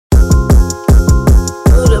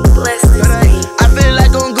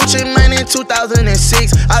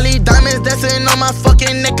2006. All these diamonds dancing on my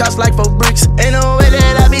fucking neck cost like 4 bricks. Ain't no way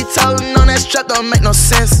that I be toting on that strap, don't make no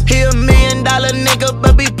sense. He $1 million nigga,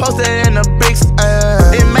 but be posted in the bricks.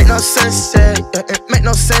 It make no sense, yeah. It make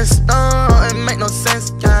no sense, no. It make no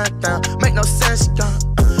sense, yeah. Make no sense, yeah.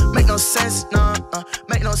 Make no sense, no.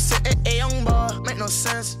 Make no sense, young boy. Make no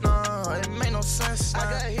sense, no. It make no sense. I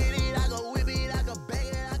could hit it, I could whip it, I could bang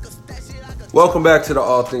it, I could stash it, I could. Welcome back to the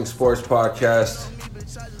All Things Sports Podcast.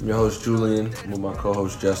 I'm your host Julian with my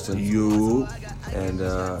co-host Justin. And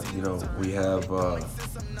we have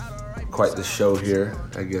quite the show here.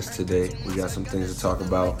 I guess today we got some things to talk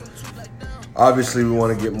about. Obviously, we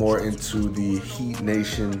want to get more into the Heat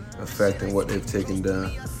Nation effect and what they've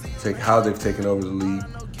how they've taken over the league.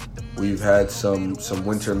 We've had some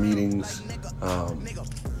winter meetings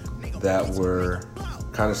that were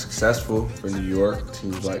kind of successful for New York,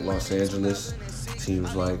 teams like Los Angeles,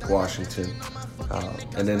 teams like Washington.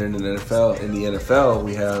 And then in the NFL,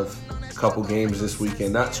 we have a couple games this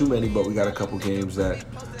weekend. Not too many, but we got a couple games that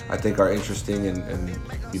I think are interesting and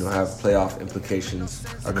have playoff implications.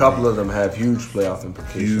 A couple of them have huge playoff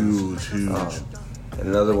implications. Huge. And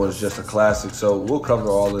another one's just a classic. So we'll cover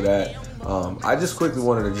all of that. I just quickly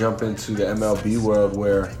wanted to jump into the MLB world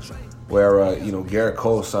where Gerrit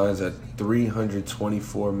Cole signs a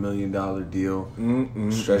 $324 million deal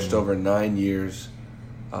stretched over 9 years.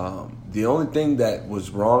 The only thing that was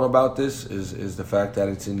wrong about this is the fact that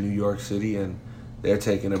it's in New York City and they're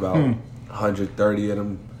taking about 130 of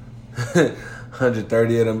them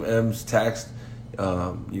M's taxed.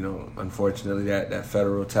 Unfortunately that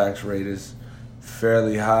federal tax rate is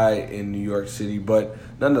fairly high in New York City, but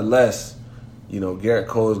nonetheless, Gerrit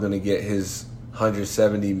Cole is going to get his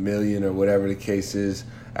 $170 million or whatever the case is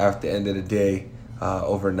after the end of the day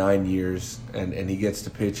over 9 years, and he gets to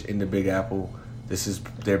pitch in the Big Apple. This is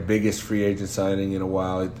their biggest free agent signing in a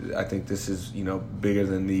while. I think this is, bigger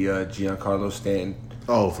than the Giancarlo Stanton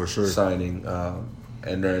for sure signing.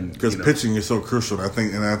 And then because pitching is so crucial, I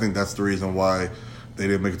think that's the reason why they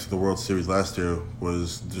didn't make it to the World Series last year,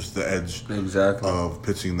 was just the edge of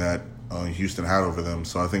pitching that Houston had over them.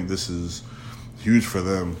 So I think this is huge for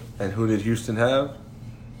them. And who did Houston have?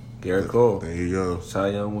 Gerrit Cole. There you go. Cy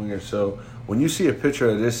Young winger. So when you see a pitcher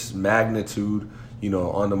of this magnitude,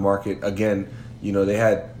 on the market, again, they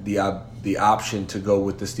had the option to go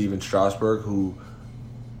with the Steven Strasburg, who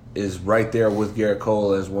is right there with Gerrit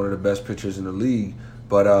Cole as one of the best pitchers in the league.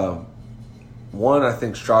 But I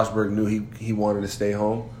think Strasburg knew he wanted to stay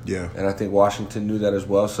home. Yeah. And I think Washington knew that as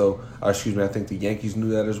well. I think the Yankees knew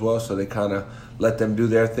that as well. So they kind of let them do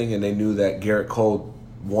their thing, and they knew that Gerrit Cole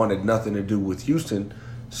wanted nothing to do with Houston.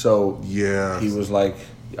 So he was like,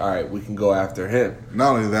 all right, we can go after him.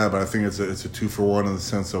 Not only that, but I think it's a 2-for-1 in the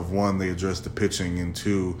sense of, one, they address the pitching, and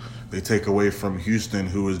two, they take away from Houston,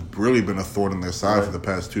 who has really been a thorn in their side for the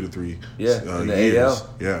past 2 to 3 in the years. AL.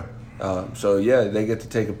 Yeah. They get to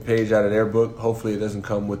take a page out of their book. Hopefully it doesn't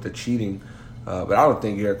come with the cheating. But I don't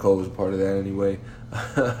think Gerrit Cole was a part of that anyway.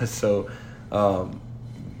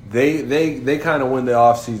 They kind of win the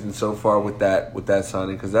offseason so far with that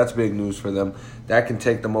signing, because that's big news for them. That can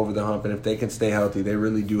take them over the hump, and if they can stay healthy, they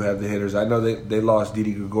really do have the hitters. I know they lost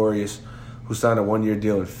Didi Gregorius, who signed a 1-year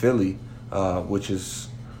deal in Philly, which is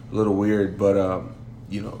a little weird, but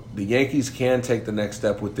the Yankees can take the next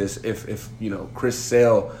step with this if Chris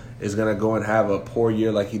Sale is going to go and have a poor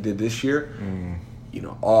year like he did this year.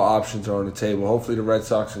 All options are on the table. Hopefully the Red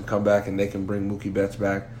Sox can come back and they can bring Mookie Betts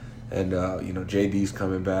back, and JD's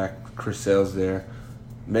coming back, Chris Sale's there,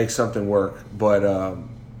 make something work. But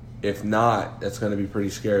if not, that's going to be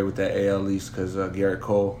pretty scary with that AL East, because Gerrit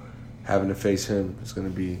Cole, having to face him, is going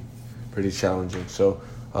to be pretty challenging. So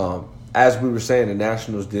as we were saying, the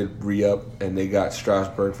Nationals did re-up, and they got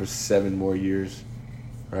Strasburg for 7 more years,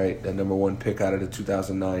 right? That number 1 pick out of the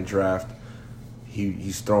 2009 draft.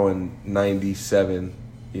 He's throwing 97.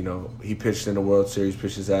 He pitched in the World Series,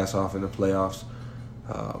 pitched his ass off in the playoffs.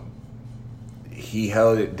 He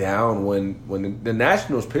held it down when the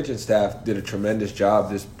Nationals pitching staff did a tremendous job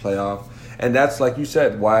this playoff. And that's, like you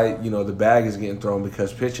said, why, the bag is getting thrown,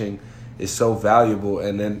 because pitching is so valuable.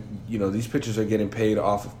 And then, these pitchers are getting paid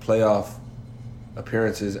off of playoff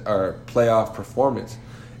appearances or playoff performance.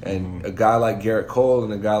 And a guy like Gerrit Cole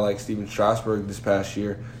and a guy like Steven Strasburg this past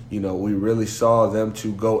year, we really saw them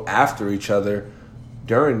to go after each other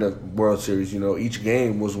during the World Series. Each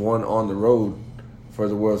game was won on the road for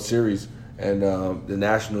the World Series. And the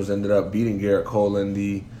Nationals ended up beating Gerrit Cole and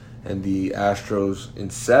the Astros in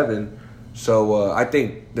 7. So I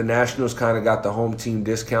think the Nationals kind of got the home team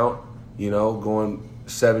discount, going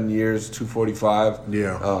 7 years, $245.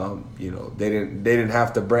 Yeah. They didn't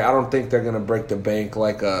have to break. I don't think they're gonna break the bank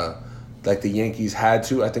like a like the Yankees had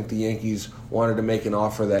to. I think the Yankees wanted to make an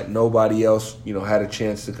offer that nobody else, had a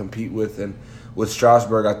chance to compete with. And with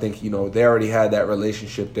Strasburg, I think, they already had that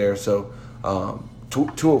relationship there. So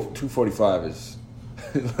 245 is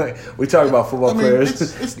like, we talk about football players.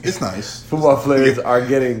 It's nice. Football players are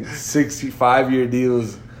getting 65-year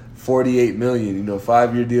deals, $48 million.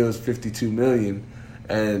 5-year deals, $52 million,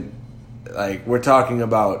 and like we're talking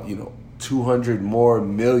about 200 more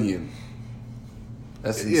million.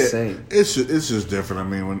 That's insane. Yeah, it's just different. I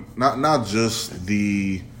mean, when not just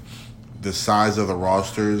the size of the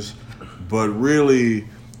rosters, but really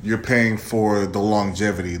you're paying for the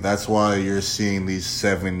longevity. That's why you're seeing these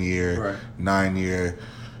 7-year, right, 9-year.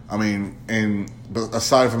 I mean, but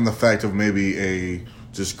aside from the fact of maybe a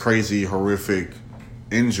just crazy, horrific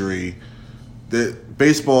injury, the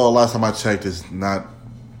baseball, last time I checked, is not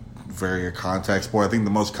very a contact sport. I think the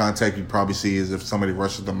most contact you'd probably see is if somebody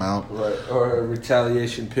rushes the mound, right, or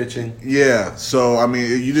retaliation pitching. Yeah. So I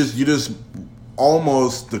mean, you just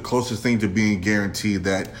almost the closest thing to being guaranteed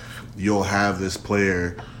that you'll have this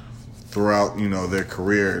player throughout their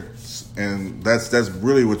career, and that's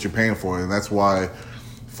really what you're paying for, and that's why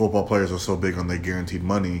football players are so big on their guaranteed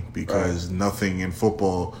money, because nothing in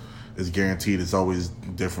football is guaranteed. It's always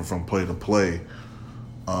different from play to play.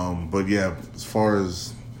 But yeah, as far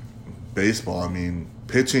as baseball, I mean,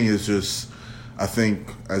 pitching is just, I think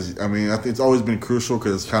it's always been crucial,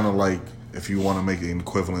 because it's kind of like, if you want to make an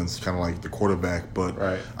equivalence, kind of like the quarterback. But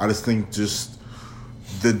I just think just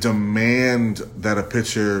the demand that a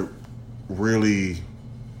pitcher really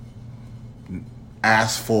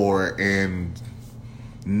asks for and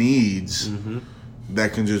needs,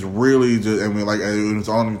 that can just really it's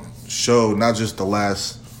on show, not just the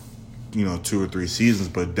last 2 or 3 seasons,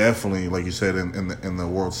 but definitely, like you said, in the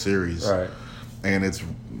World Series, right? And it's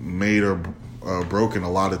made or broken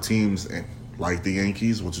a lot of teams, like the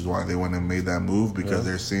Yankees, which is why they went and made that move, because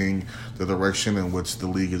they're seeing the direction in which the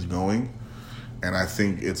league is going, and I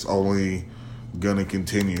think it's only gonna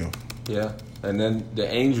continue. Yeah, and then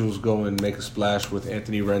the Angels go and make a splash with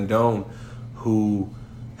Anthony Rendon, who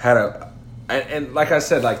had and like I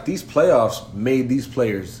said, like, these playoffs made these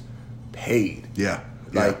players paid. Yeah.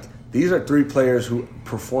 These are 3 players who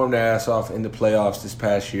performed their ass off in the playoffs this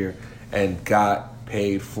past year and got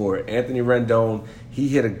paid for it. Anthony Rendon, he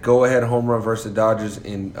hit a go-ahead home run versus the Dodgers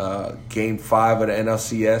in Game 5 of the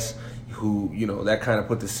NLCS, who, that kind of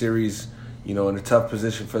put the series, in a tough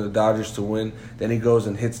position for the Dodgers to win. Then he goes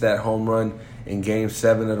and hits that home run in Game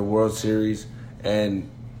 7 of the World Series and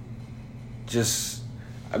just,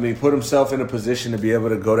 put himself in a position to be able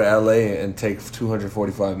to go to L.A. and take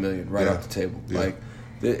 $245 million right off the table. Yeah.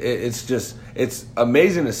 It's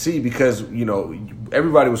amazing to see, because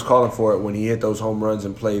everybody was calling for it when he hit those home runs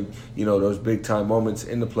and played those big time moments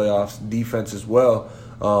in the playoffs, defense as well.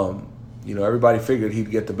 Everybody figured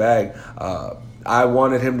he'd get the bag. I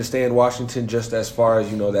wanted him to stay in Washington just as far as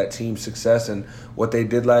that team's success and what they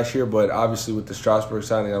did last year, but obviously with the Strasburg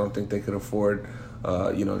signing, I don't think they could afford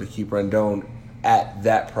to keep Rendon at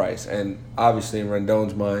that price. And obviously in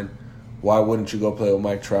Rendon's mind, why wouldn't you go play with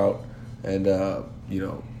Mike Trout and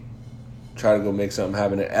try to go make something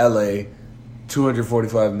happen in L.A.,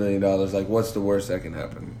 $245 million. Like, what's the worst that can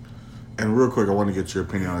happen? And real quick, I want to get your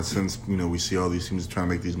opinion on it, since, we see all these teams trying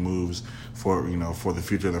to make these moves for, for the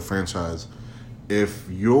future of the franchise. If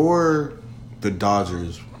you're the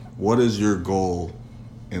Dodgers, what is your goal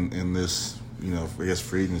in this, I guess,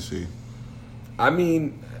 free agency?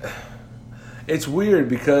 It's weird,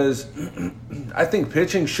 because I think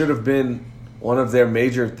pitching should have been one of their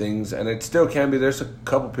major things, and it still can be. There's a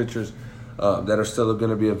couple pitchers that are still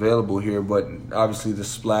going to be available here, but obviously the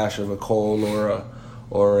splash of a Cole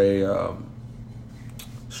or a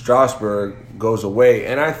Strasburg goes away,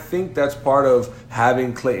 and I think that's part of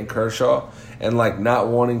having Clayton Kershaw and not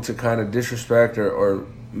wanting to kind of disrespect or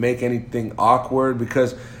make anything awkward,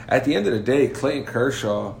 because at the end of the day, Clayton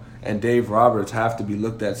Kershaw and Dave Roberts have to be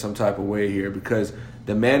looked at some type of way here, because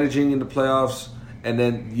the managing in the playoffs, and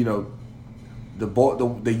then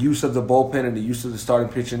the use of the bullpen and the use of the starting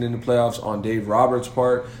pitching in the playoffs on Dave Roberts'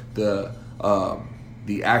 part, the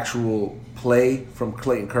actual play from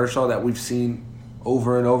Clayton Kershaw that we've seen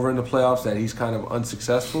over and over in the playoffs, that he's kind of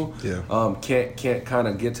unsuccessful. Yeah. Can't kind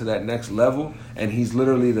of get to that next level, and he's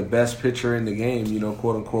literally the best pitcher in the game,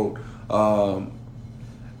 quote unquote.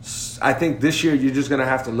 I think this year you're just going to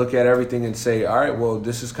have to look at everything and say, all right, well,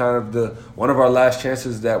 this is kind of one of our last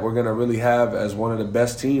chances that we're going to really have as one of the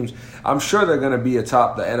best teams. I'm sure they're going to be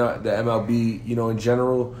atop the MLB, in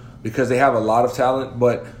general, because they have a lot of talent.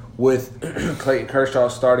 But with Clayton Kershaw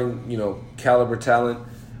starting, caliber talent,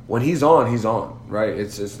 when he's on, right?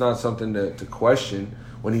 It's not something to question.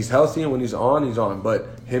 when he's healthy and when he's on, he's on. But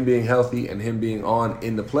him being healthy and him being on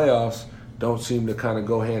in the playoffs don't seem to kind of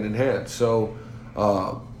go hand in hand. So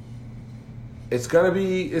it's gonna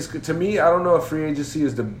be. To me, I don't know if free agency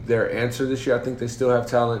is their answer this year. I think they still have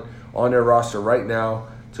talent on their roster right now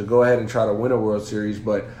to go ahead and try to win a World Series.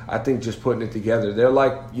 But I think just putting it together, they're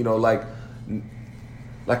like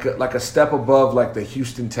a step above like the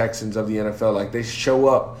Houston Texans of the NFL. Like they show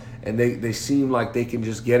up and they seem like they can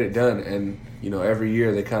just get it done. And every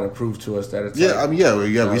year they kind of prove to us that it's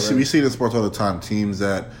we see it in sports all the time. Teams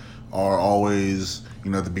that are always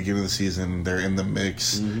at the beginning of the season they're in the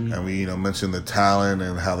mix, and we mention the talent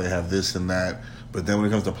and how they have this and that. But then when it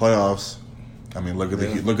comes to playoffs, I mean, look at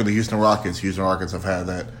the Houston Rockets. Houston Rockets have had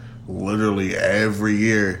that literally every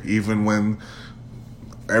year, even when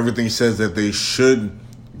everything says that they should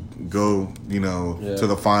go, to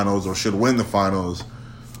the finals or should win the finals.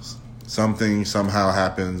 Something somehow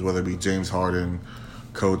happens, whether it be James Harden,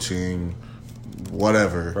 coaching,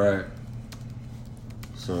 whatever. Right.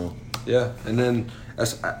 So. Yeah, and then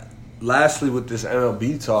lastly with this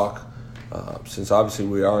MLB talk, since obviously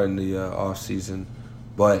we are in the off season,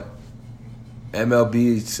 but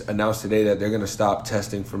MLB announced today that they're going to stop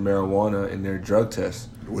testing for marijuana in their drug tests,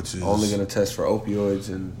 which is only going to test for opioids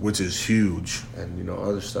which is huge, and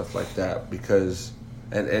other stuff like that. Because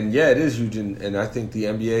and yeah, it is huge, and I think the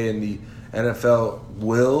NBA and the NFL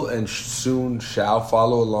will and soon shall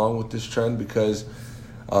follow along with this trend because.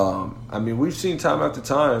 We've seen time after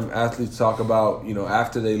time athletes talk about,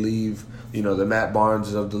 after they leave, the Matt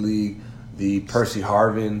Barnes of the league, the Percy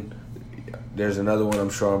Harvin. There's another one I'm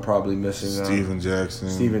sure I'm probably missing. Steven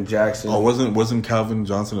Jackson. Oh, wasn't Calvin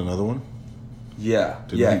Johnson another one? Yeah.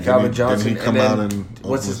 Calvin Johnson. Didn't he come out and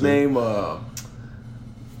what's his name?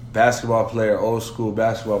 Basketball player, old school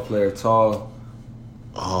basketball player, tall.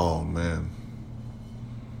 Oh, man.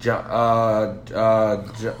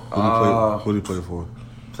 Who did he play for?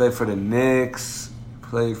 Played for the Knicks.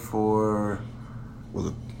 Played for.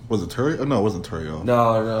 Was it Terry? Oh no, it wasn't Terry.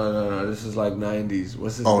 No. This is like 90s.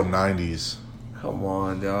 What's his name? 90s. Come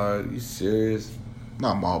on, dog. You serious?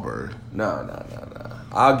 Not Marbury. No.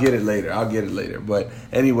 I'll get it later. But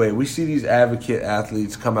anyway, we see these advocate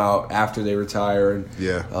athletes come out after they retire and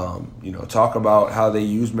talk about how they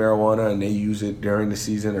use marijuana and they use it during the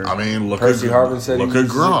season. Or Percy Harvin said look at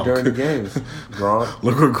Gronk during the games. Gronk.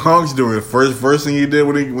 Look what Gronk's doing. First thing he did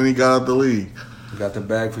when he got out the league. He got the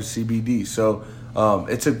bag for CBD. So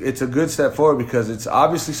it's a good step forward because it's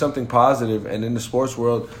obviously something positive. And in the sports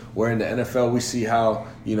world, where in the NFL we see how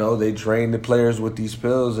they drain the players with these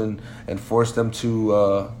pills and force them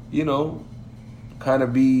to kind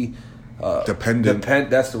of be dependent.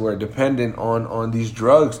 That's the word, dependent on these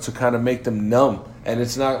drugs to kind of make them numb. And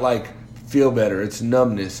it's not like feel better; it's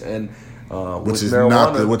numbness. And which is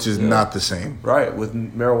not the same. Right. With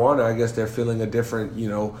marijuana, I guess they're feeling a different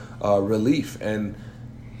relief. And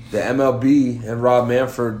the MLB and Rob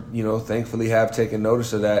Manfred, thankfully have taken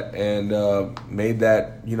notice of that and made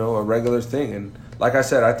that, a regular thing. And like I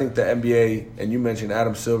said, I think the NBA, and you mentioned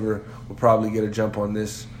Adam Silver, will probably get a jump on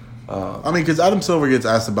this. Because Adam Silver gets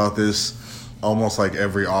asked about this almost like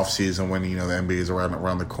every offseason when, the NBA is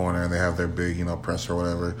around the corner and they have their big, press or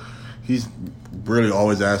whatever. He's really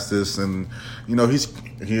always asked this, and, he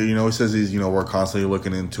says he's, we're constantly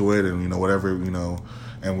looking into it and, whatever,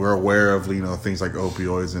 and we're aware of, things like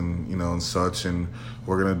opioids and, and such, and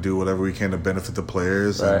we're going to do whatever we can to benefit the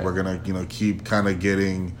players, right. And we're going to, keep kind of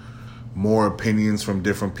getting more opinions from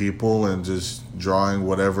different people and just drawing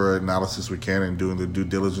whatever analysis we can and doing the due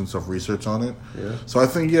diligence of research on it. Yeah. So I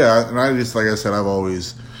think, and I just, like I said, I've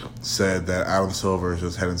always said that Adam Silver is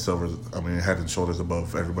just head and shoulders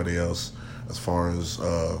above everybody else as far as,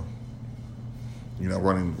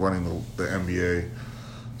 running the NBA.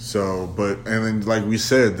 So, and then like we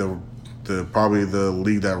said, the probably the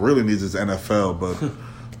league that really needs is NFL, but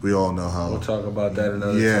we all know how. We'll talk about that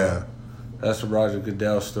another time. That's the Roger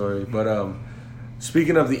Goodell story. But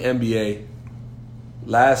speaking of the NBA,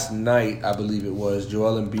 last night I believe it was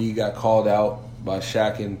Joel Embiid got called out by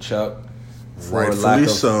Shaq and Chuck for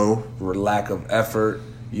lack of effort,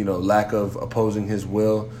 lack of opposing his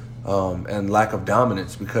will, and lack of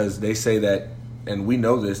dominance, because they say that. And we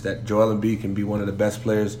know this, that Joel Embiid can be one of the best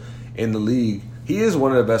players in the league. He is one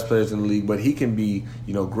of the best players in the league, but he can be,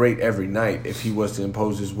 great every night if he was to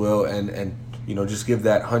impose his will and just give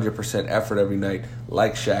that 100% effort every night,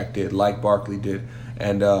 like Shaq did, like Barkley did.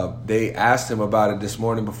 And they asked him about it this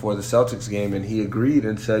morning before the Celtics game, and he agreed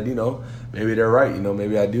and said, maybe they're right.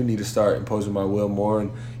 Maybe I do need to start imposing my will more.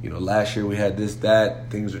 And, last year we had this, that,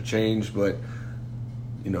 things have changed, but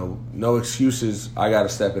no excuses. I got to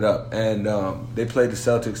step it up. And they played the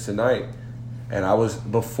Celtics tonight. And I was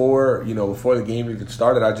before the game even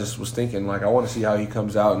started, I just was thinking like I want to see how he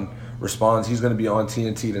comes out and responds. He's going to be on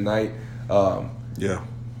TNT tonight.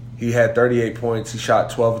 He had 38 points. He shot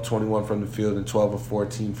 12 of 21 from the field and 12 of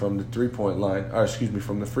 14 from the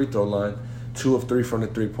from the free throw line. 2 of 3 from the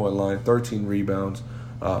 3-point line. 13 rebounds.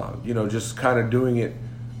 Just kind of doing it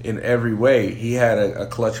in every way. He had a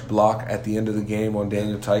clutch block at the end of the game on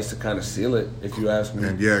Daniel Tice to kind of seal it, if you ask me.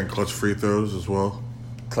 And clutch free throws as well.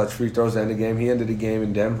 Clutch free throws to end the game. He ended the game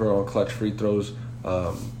in Denver on clutch free throws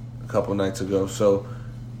a couple nights ago. So,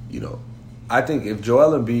 I think if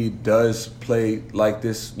Joel Embiid does play like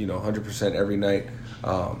this, 100% every night,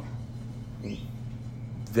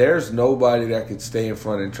 there's nobody that could stay in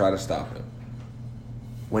front and try to stop him.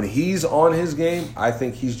 When he's on his game, I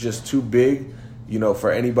think he's just too big,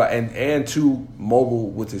 for anybody, and too mobile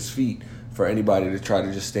with his feet for anybody to try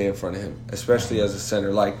to just stay in front of him, especially as a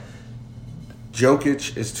center. Like,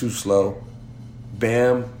 Jokic is too slow.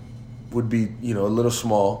 Bam would be, a little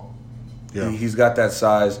small. Yeah. He's got that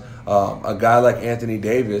size. A guy like Anthony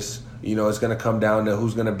Davis, it's going to come down to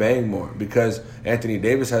who's going to bang more, because Anthony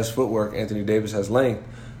Davis has footwork, Anthony Davis has length,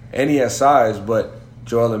 and he has size, but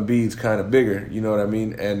Joel Embiid's kind of bigger, you know what I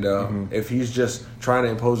mean? And if he's just trying to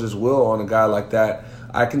impose his will on a guy like that,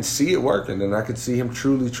 I can see it working, and I can see him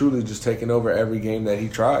truly just taking over every game that he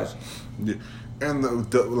tries. Yeah. And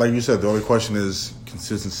like you said, the only question is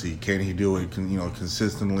consistency. Can he do it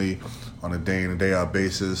consistently on a day in and day out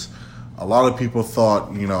basis? A lot of people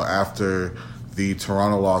thought, after the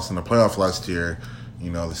Toronto loss in the playoff last year,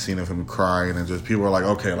 the scene of him crying, and just people were like,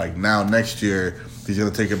 okay, like now next year he's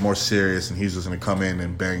going to take it more serious and he's just going to come in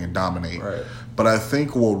and bang and dominate. Right. But I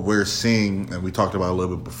think what we're seeing, and we talked about it a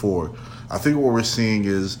little bit before, I think what we're seeing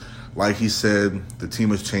is, like he said, the team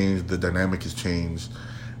has changed, the dynamic has changed.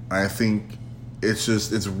 And I think it's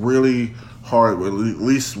really hard, at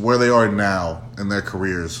least where they are now in their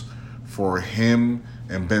careers, for him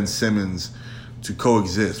and Ben Simmons to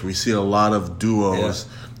coexist. We see a lot of duos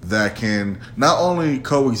that can not only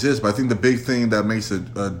coexist, but I think the big thing that makes a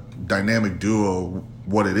dynamic duo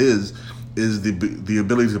what it is the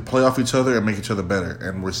ability to play off each other and make each other better.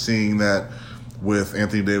 And we're seeing that with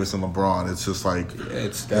Anthony Davis and LeBron. It's just like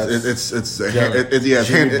it's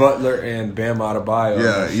Jimmy Butler and Bam Adebayo.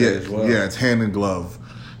 As well. It's hand in glove.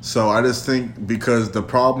 So I just think, because the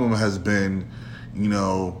problem has been,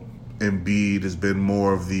 Embiid has been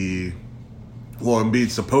more of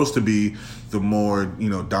Embiid's supposed to be the more,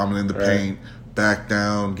 dominant in the paint, back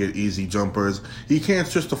down, get easy jumpers. He can't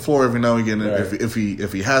stretch the floor every now and again if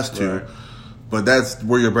he has to. Right. But that's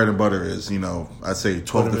where your bread and butter is, I'd say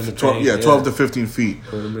 12 to 15 feet.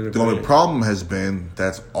 The only problem has been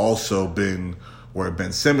that's also been where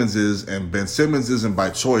Ben Simmons is, and Ben Simmons isn't by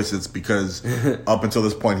choice. It's because up until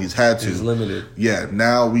this point he's had to. He's limited. Yeah,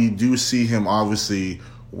 now we do see him obviously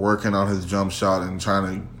working on his jump shot and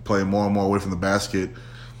trying to play more and more away from the basket.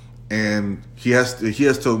 And he has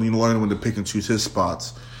to learn when to pick and choose his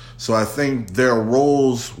spots. So I think their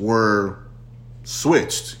roles were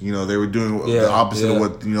switched. They were doing the opposite of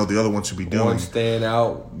what the other one should be doing. One staying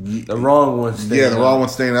out, the wrong one staying out. Yeah, the wrong one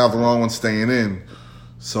staying out, the wrong one staying in.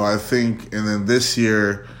 So I think, and then this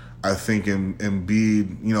year, I think in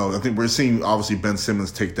Embiid, I think we're seeing obviously Ben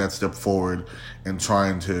Simmons take that step forward and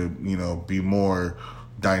trying to be more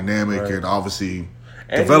dynamic and obviously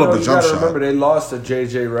develop the jump shot. Remember, they lost to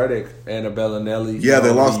J.J. Redick and a Bellinelli. Yeah,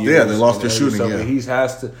 they lost their shooting. So he's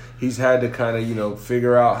had to kind of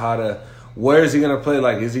figure out where is he going to play?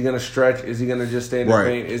 Like, is he going to stretch? Is he going to just stay in the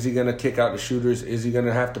paint? Is he going to kick out the shooters? Is he going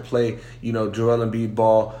to have to play, Joel Embiid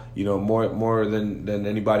ball, more than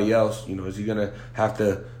anybody else? Is he going to have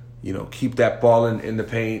to, keep that ball in the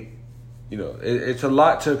paint? It's a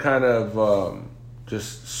lot to kind of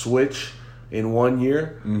just switch in 1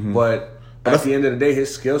 year. Mm-hmm. But at the end of the day,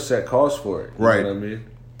 his skill set calls for it. You know what I mean?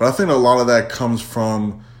 But I think a lot of that comes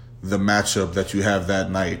from the matchup that you have that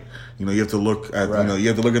night. You have to look at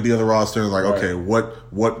the other roster and okay,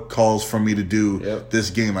 what calls for me to do this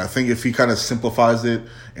game? I think if he kind of simplifies it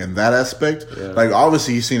in that aspect,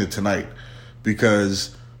 obviously he's seen it tonight,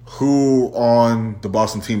 because who on the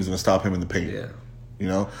Boston team is going to stop him in the paint?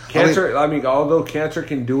 Yeah. Cantor, although Cantor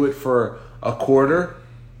can do it for a quarter,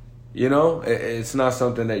 it's not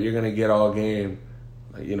something that you're going to get all game.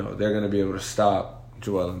 They're going to be able to stop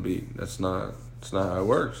Joel Embiid. That's not how it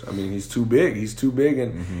works. He's too big.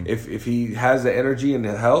 And if he has the energy and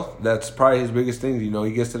the health, that's probably his biggest thing.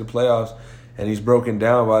 He gets to the playoffs and he's broken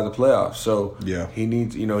down by the playoffs. So he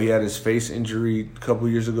needs. He had his face injury a couple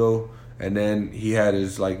years ago, and then he had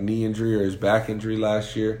his knee injury or his back injury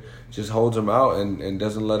last year. Just holds him out and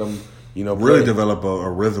doesn't let him really develop a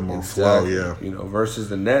rhythm or flow. Yeah, versus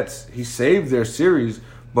the Nets, he saved their series,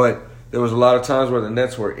 but there was a lot of times where the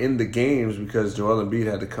Nets were in the games because Joel Embiid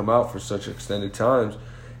had to come out for such extended times,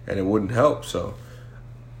 and it wouldn't help. So,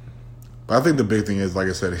 I think the big thing is, like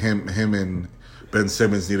I said, him and Ben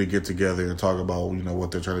Simmons need to get together and talk about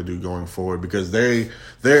what they're trying to do going forward, because the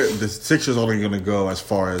Sixers only going to go as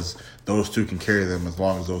far as those two can carry them, as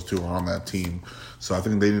long as those two are on that team. So I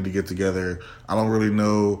think they need to get together. I don't really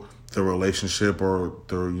know the relationship or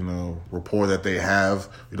the rapport that they have.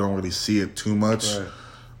 We don't really see it too much. Right.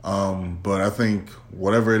 But I think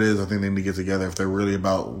whatever it is, I think they need to get together. If they're really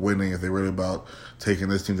about winning, if they're really about taking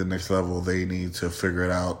this team to the next level, they need to figure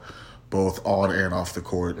it out both on and off the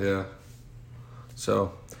court. Yeah.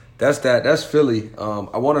 So that's that. That's Philly.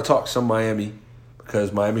 I want to talk some Miami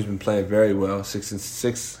because Miami's been playing very well.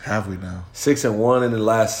 6-6. Have we now? 6-1 in the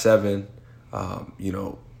last 7. We're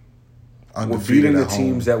beating the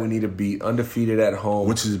teams that we need to beat. Undefeated at home,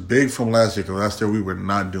 which is big from last year, because last year we were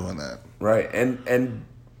not doing that. Right, and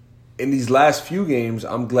in these last few games,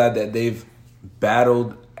 I'm glad that they've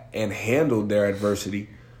battled and handled their adversity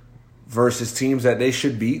versus teams that they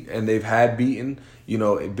should beat and they've had beaten.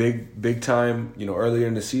 Big time, earlier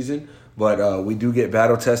in the season. But we do get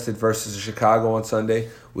battle tested versus Chicago on Sunday.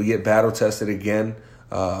 We get battle tested again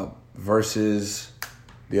versus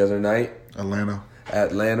the other night.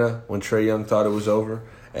 Atlanta, when Trae Young thought it was over.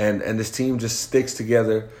 And this team just sticks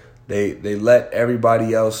together. They let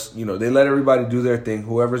everybody else, they let everybody do their thing.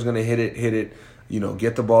 Whoever's going to hit it,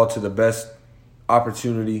 get the ball to the best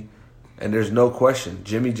opportunity. And there's no question.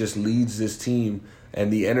 Jimmy just leads this team. And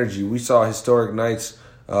the energy. We saw historic nights,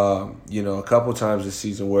 a couple times this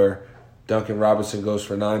season where Duncan Robinson goes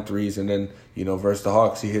for 9 threes, and then, versus the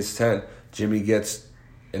Hawks, he hits 10. Jimmy gets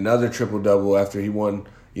another triple-double after he won,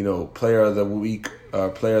 Player of the Week.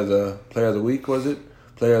 Player of the Week, was it?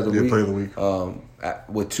 Player of the Week. Player of the Week.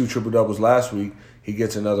 With 2 triple-doubles last week, he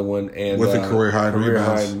gets another one. And with a career high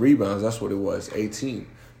in rebounds. That's what it was, 18.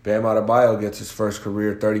 Bam Adebayo gets his first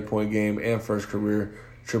career 30-point game and first career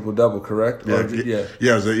triple-double, correct?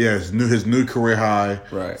 His new career high,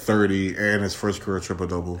 right. 30, and his first career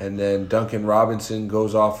triple-double. And then Duncan Robinson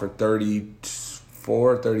goes off for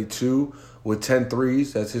 34, 32 with 10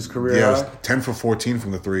 threes. That's his career high. 10 for 14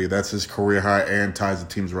 from the 3. That's his career high and ties the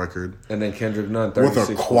team's record. And then Kendrick Nunn, 36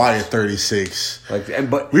 with a quiet points. 36.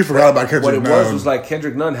 But we forgot about Kendrick Nunn. What it was like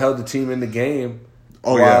Kendrick Nunn held the team in the game.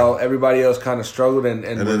 While everybody else kind of struggled and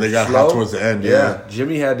then they got slow. hot towards the end. Yeah,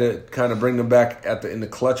 Jimmy had to kind of bring them back in the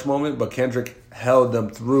clutch moment, but Kendrick held them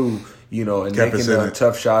through, and making the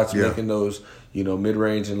tough shots, making those,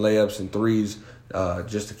 mid-range and layups and threes,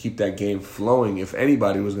 just to keep that game flowing. If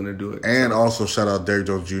anybody was going to do it, and also shout out Derrick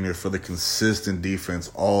Jones Jr. for the consistent defense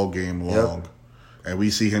all game long, and we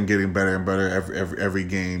see him getting better and better every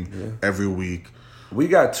game, every week. We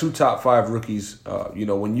got 2 top 5 rookies.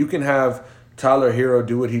 When you can have Tyler Hero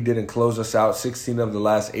do what he did and close us out. 16 of the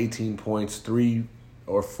last 18 points, 3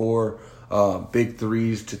 or 4 big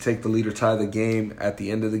threes to take the lead or tie the game at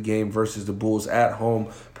the end of the game versus the Bulls at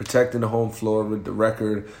home, protecting the home floor with the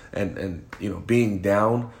record and being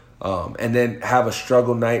down. And then have a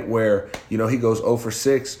struggle night where, he goes 0 for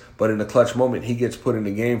 6, but in a clutch moment, he gets put in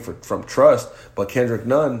the game from trust. But Kendrick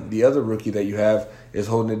Nunn, the other rookie that you have, is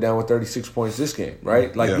holding it down with 36 points this game,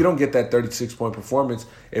 right? You don't get that 36-point performance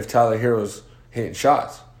if Tyler Hero's hitting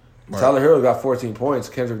shots. Right. Tyler Hero got 14 points.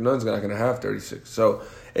 Kendrick Nunn's not going to have 36. So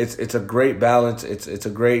it's a great balance. It's a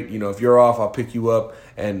great, if you're off, I'll pick you up.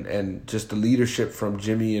 And just the leadership from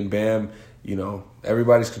Jimmy and Bam,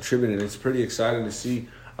 everybody's contributing. It's pretty exciting to see.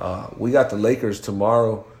 We got the Lakers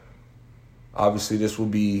tomorrow. Obviously, this will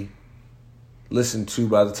be listened to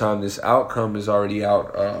by the time this outcome is already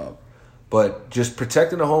out. But just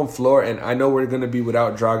protecting the home floor, and I know we're going to be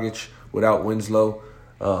without Dragic, without Winslow,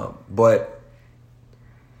 but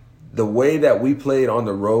the way that we played on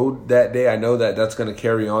the road that day, I know that that's going to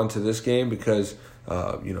carry on to this game because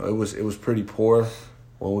it was pretty poor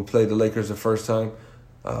when we played the Lakers the first time.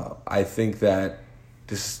 I think that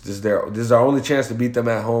this is our only chance to beat them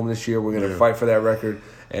at home this year. We're going to fight for that record.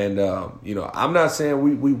 And, I'm not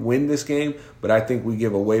saying we win this game, but I think we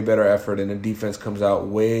give a way better effort and the defense comes out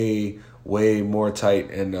way more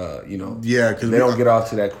tight and, because they don't get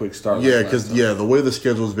off to that quick start. Yeah, because, the way the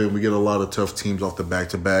schedule's been, we get a lot of tough teams off the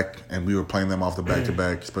back-to-back, and we were playing them off the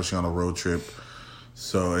back-to-back, especially on a road trip.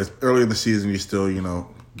 So it's early in the season, you're still,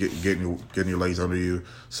 getting your legs under you.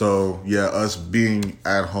 So, us being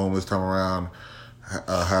at home this time around –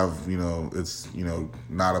 it's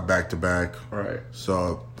not a back-to-back. Right.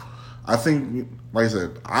 So I think, like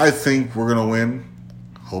I said, we're going to win,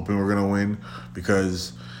 hoping we're going to win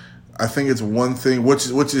because I think it's one thing, which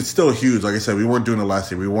is still huge. Like I said, we weren't doing it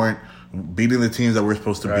last year. We weren't beating the teams that we're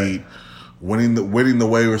supposed to beat, winning the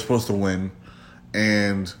way we're supposed to win.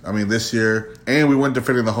 And, I mean, this year, and we weren't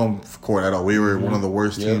defending the home court at all. We were one of the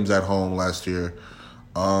worst teams at home last year.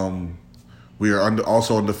 We are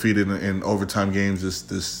also undefeated in overtime games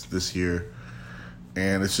this year.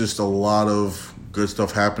 And it's just a lot of good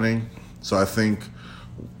stuff happening. So I think,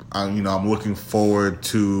 I'm looking forward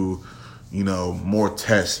to, more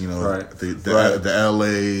tests, the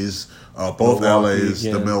LAs, both LAs,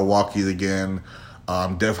 the Milwaukee's again.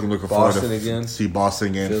 I'm definitely looking forward to see Boston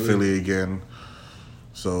again, Philly again.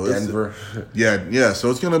 So Denver. Yeah.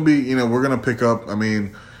 So it's going to be, we're going to pick up,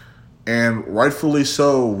 and rightfully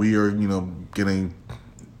so, we are, getting,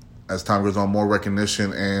 as time goes on, more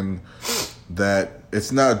recognition, and that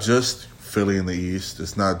it's not just Philly in the East.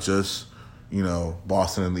 It's not just,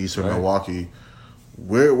 Boston in the East or Milwaukee.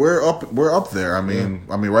 We're up there.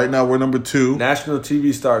 Right now we're number 2. National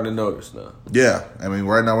TV starting to notice now. Yeah.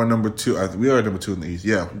 Right now we're number 2. We are number 2 in the East.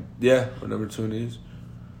 Yeah. Yeah, we're number 2 in the East.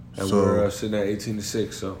 And we're sitting at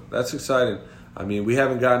 18-6, so that's exciting. We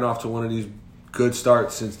haven't gotten off to one of these good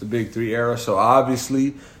starts since the Big 3 era, so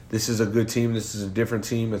obviously this is a good team. This is a different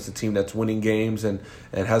team. It's a team that's winning games and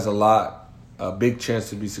has a big chance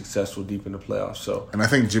to be successful deep in the playoffs. So, and I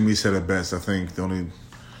think Jimmy said it best. I think the only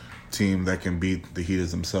team that can beat the Heat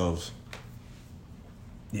is themselves.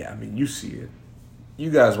 Yeah, you see it.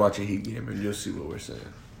 You guys watch a Heat game and you'll see what we're saying.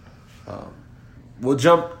 We'll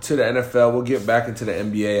jump to the NFL. We'll get back into the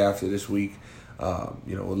NBA after this week.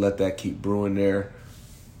 We'll let that keep brewing there.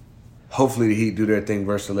 Hopefully the Heat do their thing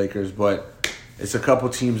versus the Lakers, but it's a couple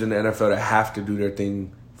teams in the NFL that have to do their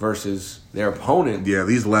thing versus their opponent. Yeah,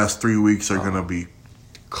 these last 3 weeks are going to be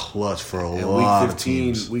clutch for a lot of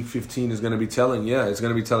teams. Week 15 is going to be telling. Yeah, it's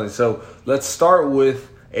going to be telling. So let's start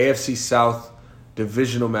with AFC South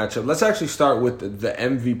divisional matchup. Let's actually start with the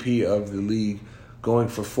MVP of the league, going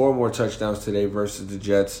for 4 more touchdowns today versus the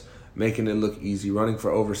Jets, making it look easy, running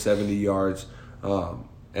for over 70 yards,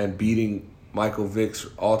 and beating Michael Vick's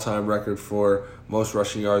all-time record for most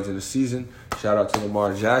rushing yards in the season. Shout out to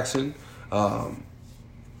Lamar Jackson.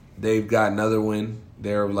 They've got another win.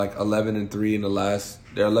 They're like 11-3 in the last.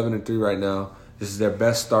 They're 11-3 right now. This is their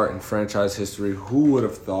best start in franchise history. Who would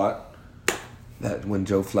have thought that when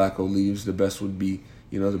Joe Flacco leaves, the best would be,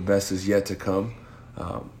 the best is yet to come.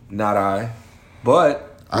 Not I.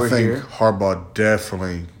 But I think here. Harbaugh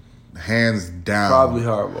definitely, hands down, probably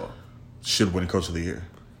Harbaugh should win Coach of the Year.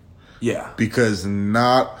 Yeah, because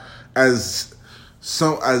not as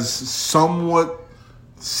somewhat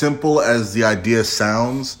simple as the idea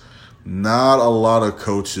sounds, not a lot of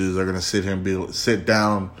coaches are going to sit here and sit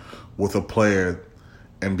down with a player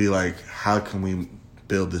and be like, how can we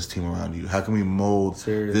build this team around you? How can we mold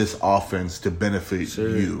this offense to benefit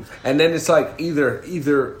you? And then it's like either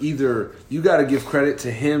you got to give credit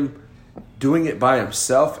to him doing it by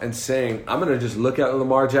himself and saying, I'm going to just look at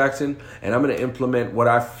Lamar Jackson and I'm going to implement what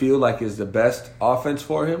I feel like is the best offense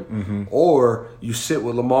for him. Mm-hmm. Or you sit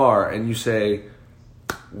with Lamar and you say,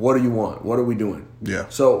 what do you want? What are we doing? Yeah.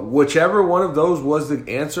 So whichever one of those was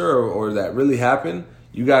the answer or that really happened,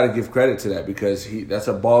 you got to give credit to that because that's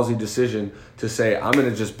a ballsy decision to say, I'm going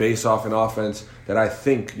to just base off an offense that I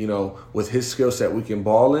think, with his skill set we can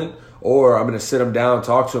ball in, or I'm going to sit him down,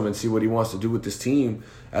 talk to him, and see what he wants to do with this team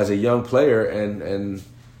as a young player. And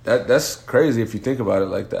that's crazy if you think about it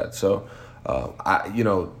like that. So,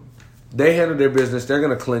 they handled their business. They're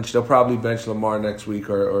going to clinch. They'll probably bench Lamar next week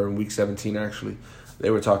or in week 17, actually. They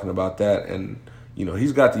were talking about that. And,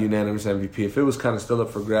 he's got the unanimous MVP. If it was kind of still up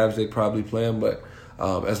for grabs, they'd probably play him. But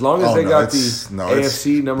as long as they got the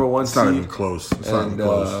AFC number 1 seed. It's not even close. It's not even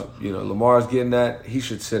close. Lamar's getting that. He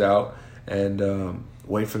should sit out and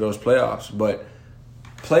wait for those playoffs. But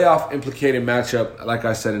playoff implicated matchup, like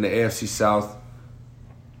I said, in the AFC South,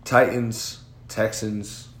 Titans,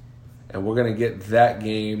 Texans, and we're going to get that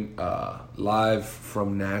game live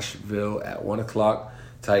from Nashville at 1 o'clock.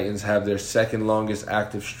 Titans have their second longest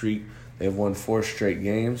active streak. They've won 4 straight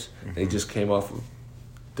games. Mm-hmm. They just came off of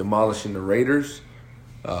demolishing the Raiders.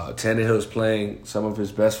 Tannehill's playing some of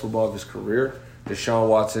his best football of his career. Deshaun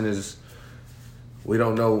Watson is, we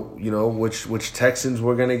don't know, which Texans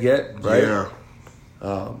we're going to get, right?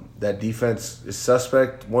 Yeah. That defense is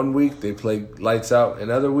suspect one week. They played lights out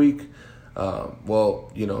another week.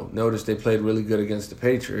 Notice they played really good against the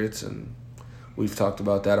Patriots, and we've talked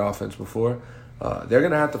about that offense before. They're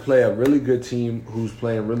going to have to play a really good team who's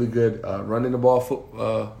playing really good running the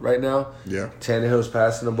ball right now. Yeah. Tannehill's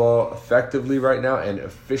passing the ball effectively right now and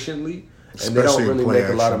efficiently, and they don't really make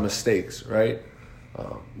a lot of mistakes, right?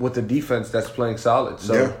 With the defense that's playing solid.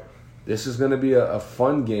 So This is going to be a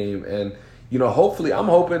fun game, and hopefully, I'm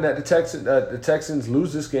hoping that the Texans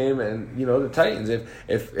lose this game, and the Titans.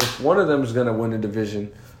 If one of them is going to win the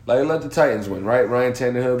division, let the Titans win, right? Ryan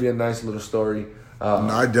Tannehill will be a nice little story.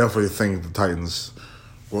 I definitely think the Titans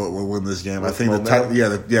will win this game. I think the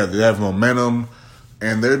Titans, they have momentum,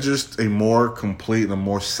 and they're just a more complete and a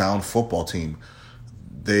more sound football team.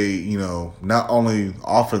 They, not only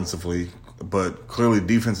offensively, but clearly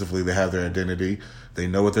defensively, they have their identity. They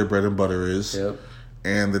know what their bread and butter is. Yep.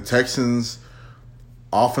 And the Texans,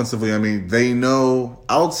 offensively, I mean, they know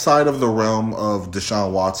outside of the realm of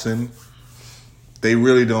Deshaun Watson, they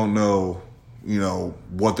really don't know,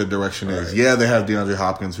 what their direction is. Yeah, they have DeAndre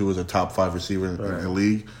Hopkins, who is a top 5 receiver in the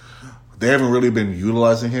league. They haven't really been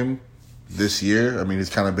utilizing him this year. I mean,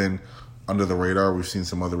 he's kind of been under the radar. We've seen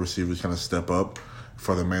some other receivers kind of step up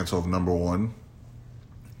for the mantle of number 1.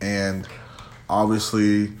 And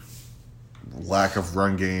obviously, lack of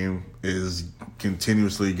run game is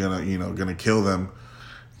continuously gonna kill them,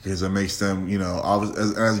 because it makes them,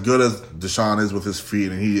 as good as Deshaun is with his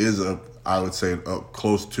feet, and he is I would say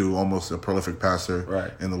close to almost a prolific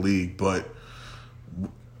passer in the league. But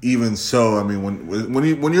even so, I mean,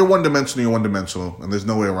 when you're one dimensional, you're one dimensional, and there's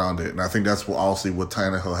no way around it. And I think that's what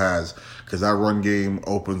Tannehill has, because that run game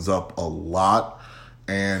opens up a lot.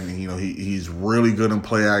 And he's really good in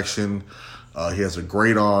play action. He has a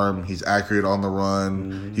great arm. He's accurate on the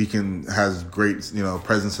run. Mm-hmm. He has great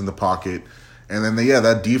presence in the pocket. And then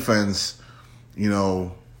that defense,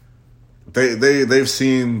 they've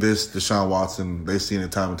seen this Deshaun Watson. They've seen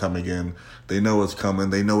it time and time again. They know what's coming.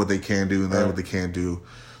 They know what they can do, and they know what they can't do.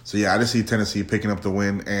 So I just see Tennessee picking up the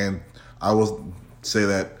win. And I will say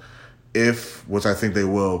that which I think they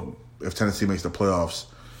will, if Tennessee makes the playoffs,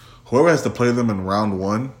 whoever has to play them in round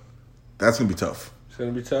 1, that's going to be tough. It's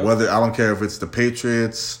going to be tough? I don't care if it's the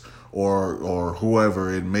Patriots or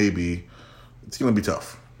whoever it may be, it's going to be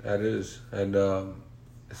tough. That is. And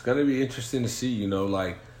it's going to be interesting to see,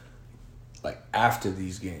 like after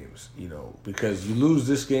these games, because you lose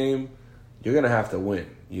this game, you're going to have to win,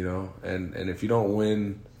 and if you don't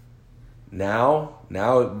win now,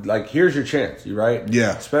 here's your chance, right?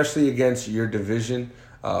 Yeah. Especially against your division.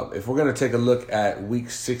 If we're going to take a look at Week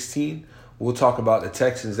 16, we'll talk about the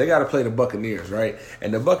Texans. They got to play the Buccaneers, right?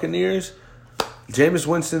 And the Buccaneers, Jameis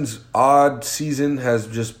Winston's odd season has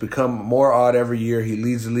just become more odd every year. He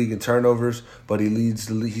leads the league in turnovers, but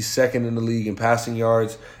he's second in the league in passing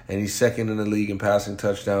yards, and he's second in the league in passing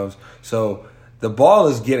touchdowns. So the ball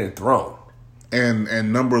is getting thrown.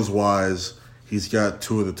 And numbers-wise, he's got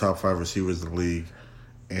 2 of the top 5 receivers in the league.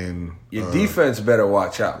 And your defense better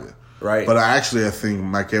watch out. Right. But I think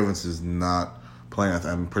Mike Evans is not playing.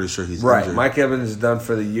 I'm pretty sure he's injured. Mike Evans is done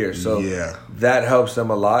for the year. So that helps them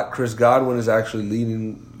a lot. Chris Godwin is actually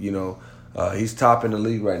leading, he's top in the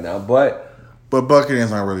league right now. But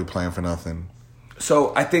Buccaneers aren't really playing for nothing.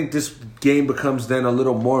 So I think this game becomes then a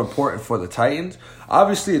little more important for the Titans.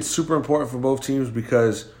 Obviously, it's super important for both teams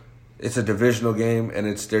because it's a divisional game and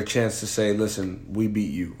it's their chance to say, listen, we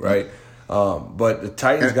beat you, right? But the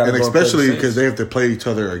Titans got to go, and especially because they have to play each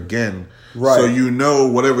other again. Right. So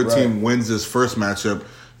whatever team wins this first matchup,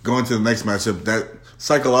 going to the next matchup, that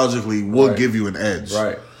psychologically will give you an edge.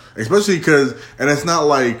 Right. Especially because, and it's not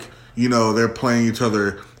like, they're playing each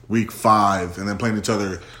other week 5 and then playing each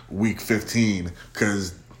other week 15,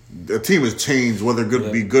 because the team has changed, whether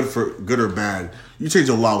be good or bad. You change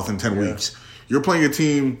a lot within 10 weeks. You're playing a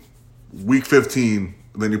team week 15.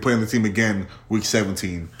 Then you're playing the team again week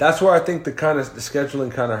 17. That's where I think the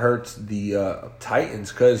scheduling kind of hurts the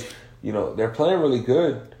Titans, because they're playing really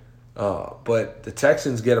good, but the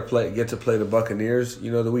Texans get to play the Buccaneers.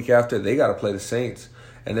 The week after they got to play the Saints,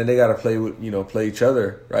 and then they got to play each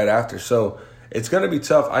other right after. So it's going to be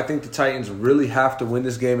tough. I think the Titans really have to win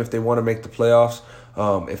this game if they want to make the playoffs.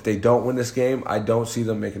 If they don't win this game, I don't see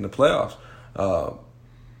them making the playoffs.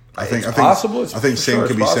 I think possible. I think same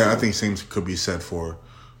could be said. I think same could be said for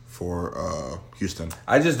Houston.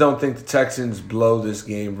 I just don't think the Texans blow this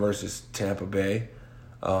game versus Tampa Bay.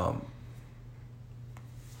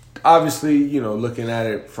 Obviously, looking at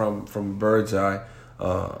it from bird's eye.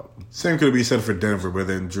 Same could be said for Denver, but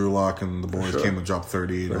then Drew Lock and the boys came and dropped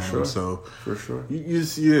 30. So for sure,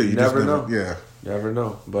 you never know. Yeah, never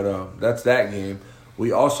know. But that's that game.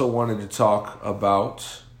 We also wanted to talk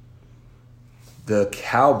about the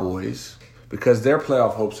Cowboys, because their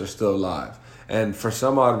playoff hopes are still alive. And for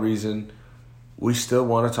some odd reason, we still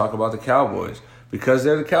want to talk about the Cowboys because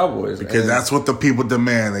they're the Cowboys. Because that's what the people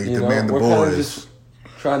demand. They demand the boys. We're kind of just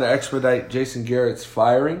trying to expedite Jason Garrett's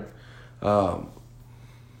firing.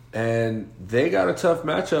 And they got a tough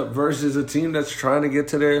matchup versus a team that's trying to get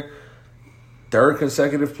to third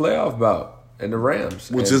consecutive playoff bout in the Rams.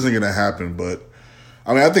 Which isn't going to happen, but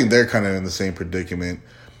I mean, I think they're kind of in the same predicament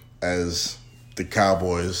as the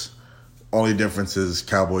Cowboys. Only difference is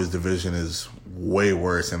Cowboys' division is way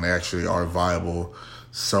worse, and they actually are viable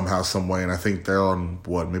somehow, some way. And I think they're on,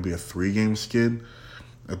 maybe a 3-game skid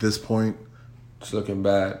at this point. It's looking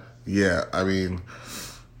bad. Yeah, I mean,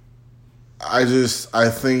 I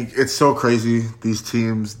think it's so crazy, these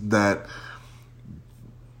teams that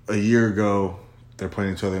a year ago they're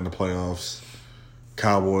playing each other in the playoffs.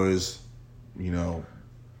 Cowboys,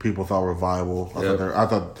 people thought were viable. I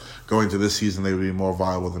thought going to this season they would be more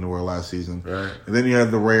viable than they were last season. Right. And then you had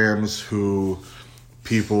the Rams, who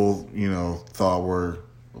people, thought were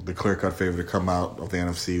the clear-cut favorite to come out of the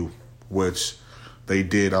NFC, which they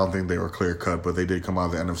did. I don't think they were clear-cut, but they did come out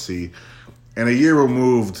of the NFC. And a year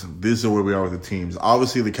removed, this is where we are with the teams.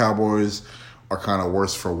 Obviously, the Cowboys are kind of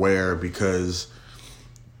worse for wear because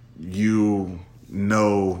you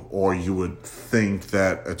know, or you would think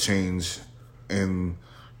that a change in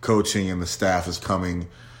coaching and the staff is coming.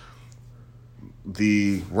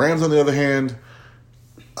 The Rams, on the other hand,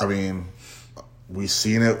 I mean, we've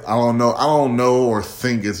seen it. I don't know or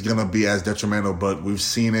think it's going to be as detrimental, but we've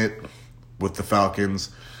seen it with the Falcons.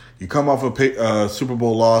 You come off a Super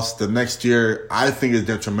Bowl loss, the next year, I think is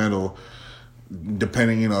detrimental,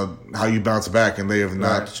 depending, how you bounce back, and they have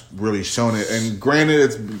not really shown it. And granted,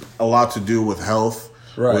 it's a lot to do with health,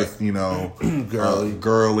 with,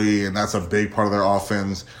 Gurley, and that's a big part of their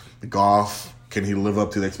offense. Goff, can he live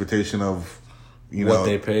up to the expectation of, what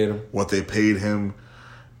they paid him?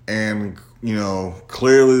 And,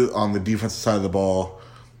 clearly on the defensive side of the ball,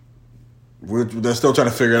 they're still trying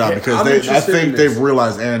to figure it out because I think they've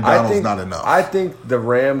realized Aaron Donald's not enough. I think the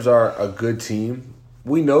Rams are a good team.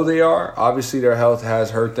 We know they are. Obviously, their health has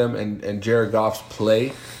hurt them, and Jared Goff's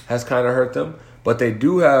play has kind of hurt them. But they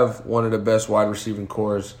do have one of the best wide receiving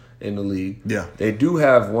cores in the league. Yeah. They do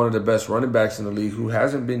have one of the best running backs in the league who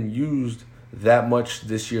hasn't been used that much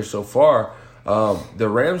this year so far. The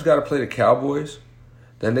Rams got to play the Cowboys.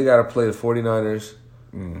 Then they got to play the 49ers.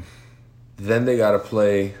 Then they got to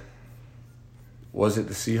play, was it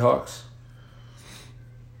the Seahawks?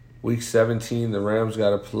 Week 17, the Rams got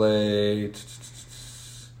to play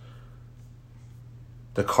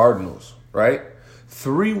the Cardinals, right?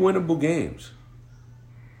 3 winnable games.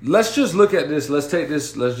 Let's just look at this. Let's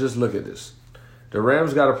just look at this. The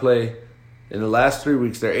Rams got to play in the last 3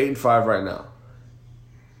 weeks. They're 8-5 right now.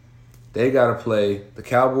 They got to play the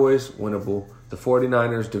Cowboys, winnable. The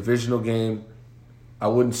 49ers, divisional game. I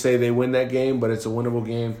wouldn't say they win that game, but it's a winnable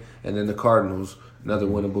game. And then the Cardinals, another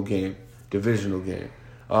winnable game, divisional game.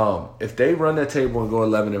 If they run that table and go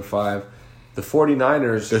 11-5, the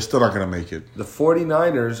 49ers... They're still not going to make it. The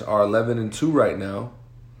 49ers are 11-2 right now.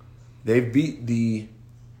 They beat the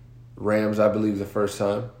Rams, I believe, the first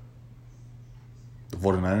time. The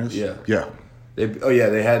 49ers? Yeah. Yeah.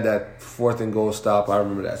 They had that 4th and goal stop. I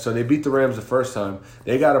remember that. So they beat the Rams the first time.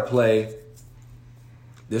 They got to play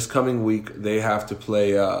this coming week. They have to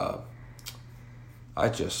play. I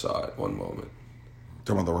just saw it. One moment.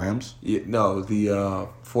 Talking about the Rams? Yeah, no, the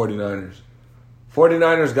 49ers.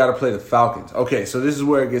 49ers got to play the Falcons. Okay, so this is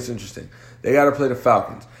where it gets interesting. They got to play the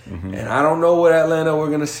Falcons. Mm-hmm. And I don't know what Atlanta we're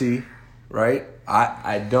going to see, right?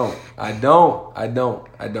 I don't.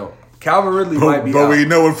 Calvin Ridley might be out. But we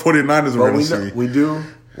know what 49ers we're going to see.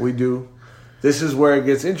 We do. This is where it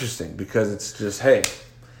gets interesting because it's just, hey,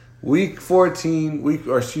 week 15,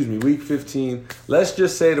 let's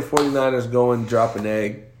just say the 49ers go and drop an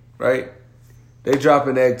egg, right? They drop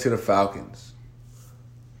an egg to the Falcons.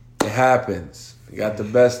 It happens. You got the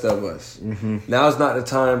best of us. Mm-hmm. Now's not the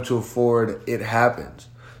time to afford it happens.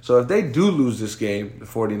 So if they do lose this game, the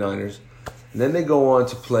 49ers, and then they go on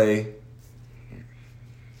to play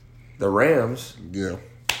the Rams. Yeah.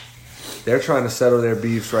 They're trying to settle their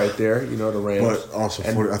beefs right there, the Rams. But also,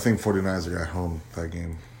 I think 49ers are at home that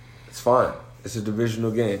game. It's fine. It's a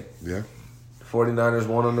divisional game. Yeah. The 49ers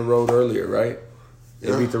won on the road earlier, right?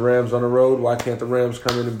 They beat the Rams on the road. Why can't the Rams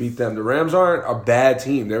come in and beat them? The Rams aren't a bad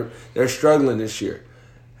team. They're struggling this year.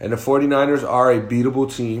 And the 49ers are a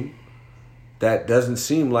beatable team that doesn't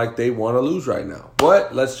seem like they want to lose right now.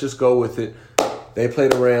 But let's just go with it. They play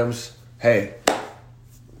the Rams. Hey,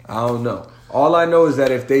 I don't know. All I know is that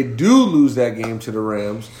if they do lose that game to the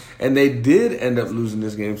Rams, and they did end up losing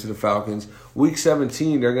this game to the Falcons, Week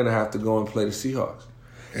 17, they're going to have to go and play the Seahawks.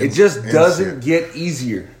 It just doesn't get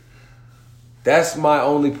easier. That's my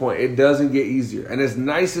only point. It doesn't get easier. And as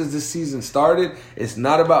nice as this season started, it's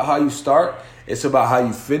not about how you start. It's about how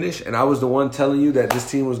you finish. And I was the one telling you that this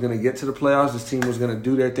team was going to get to the playoffs. This team was going to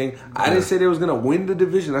do their thing. I didn't say they was going to win the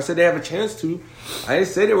division. I said they have a chance to. I didn't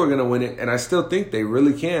say they were going to win it. And I still think they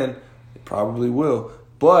really can. They probably will.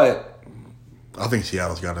 But I think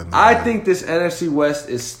Seattle's got it. I think this NFC West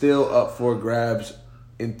is still up for grabs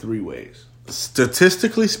in 3 ways.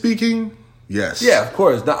 Statistically speaking, yes. Yeah, of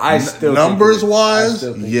course. I still numbers wise,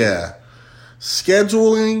 yeah.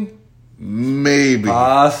 Scheduling, maybe.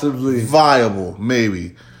 Possibly. Viable,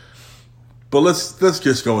 maybe. But let's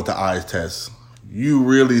just go with the eye test. You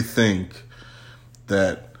really think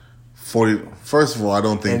that first of all, I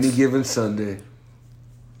don't think any given Sunday.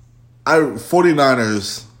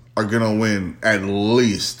 49ers are going to win at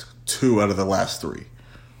least 2 out of the last 3.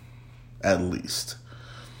 At least.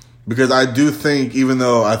 Because I do think, even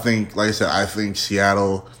though I think, like I said, I think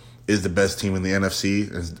Seattle is the best team in the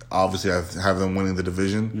NFC. And obviously, I have them winning the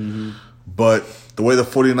division. Mm-hmm. But the way the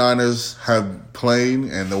 49ers have played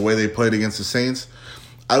and the way they played against the Saints,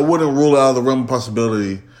 I wouldn't rule out the realm of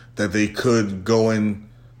possibility that they could go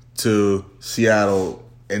into Seattle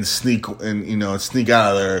and sneak out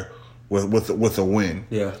of there with a win.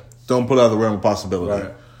 Yeah. Don't put out the realm of possibility.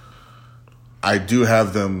 Right. I do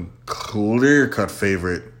have them clear-cut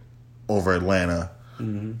favorite over Atlanta.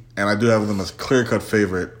 Mm-hmm. And I do have them as clear-cut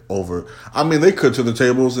favorite over... I mean, they could to the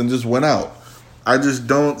tables and just went out. I just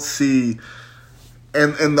don't see...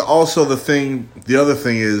 And also the other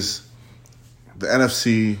thing is the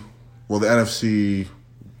NFC... Well, the NFC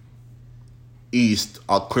East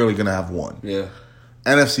are clearly going to have 1. Yeah.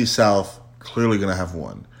 NFC South, clearly going to have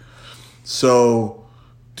 1. So...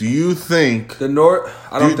 Do you think the North?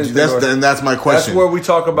 I don't think the North. And that's my question. That's where we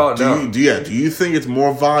talk about now. Do you think it's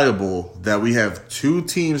more viable that we have 2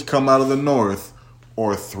 teams come out of the North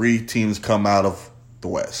or 3 teams come out of the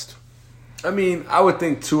West? I mean, I would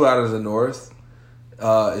think 2 out of the North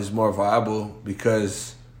is more viable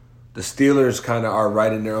because the Steelers kind of are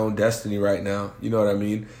writing their own destiny right now. You know what I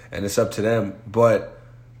mean? And it's up to them. But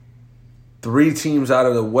 3 teams out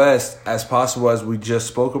of the West, as possible as we just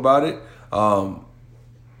spoke about it.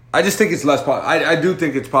 I just think it's less possible. I do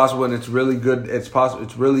think it's possible, and it's really good. It's possible.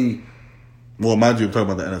 It's really... Well, mind you, I'm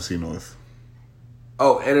talking about the NFC North.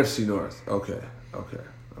 Oh, NFC North. Okay.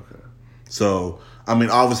 So, I mean,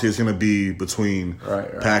 obviously, it's going to be between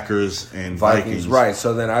Packers and Vikings. Right.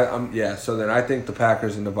 So then I think the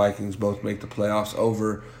Packers and the Vikings both make the playoffs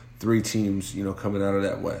over 3 teams, coming out of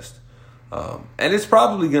that West. And it's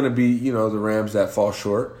probably going to be, the Rams that fall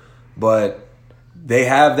short, but they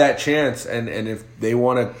have that chance, and if they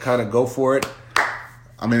want to kind of go for it,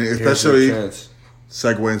 I mean, especially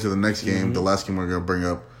segue into the next game, the last game we're going to bring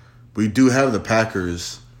up, we do have the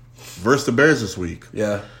Packers versus the Bears this week.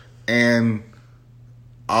 Yeah. And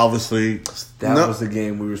obviously, that was the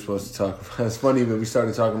game we were supposed to talk about. It's funny that we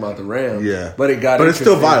started talking about the Rams. Yeah. But it's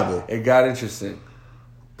still viable. It got interesting.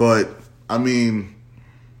 But, I mean,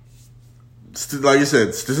 like you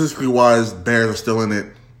said, statistically wise, Bears are still in it,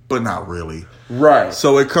 but not really. Right.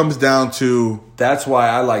 So it comes down to... That's why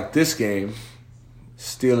I like this game.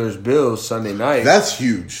 Steelers-Bills Sunday night. That's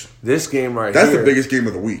huge. This game here. That's the biggest game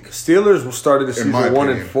of the week. Steelers started the season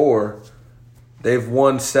 1-4. They've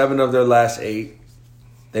won 7 of their last 8.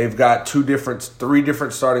 They've got 3 different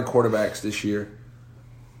starting quarterbacks this year.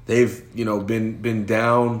 They've, been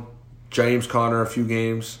down James Conner a few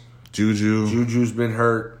games. Juju's been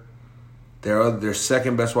hurt. Their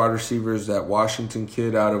second best wide receiver is that Washington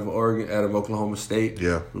kid out of Oklahoma State.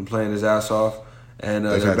 Yeah. Been playing his ass off. And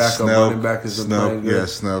their backup running back has been playing good. Yeah,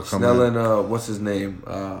 Snell coming Snell in. and, what's his name?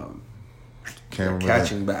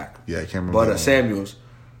 Catching back. Yeah, I can't remember. But Samuels.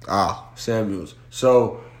 Samuels.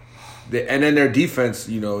 So, and then their defense,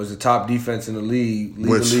 is the top defense in the league.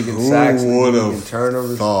 Lead the league in sacks, lead the league in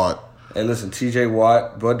turnovers. Hey, listen, T.J.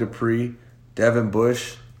 Watt, Bud Dupree, Devin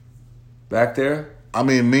Bush, back there. I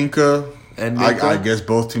mean, Minka. And Minka, I guess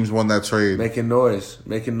both teams won that trade. Making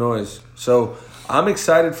noise. So I'm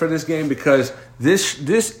excited for this game because this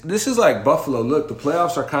is like Buffalo. Look, the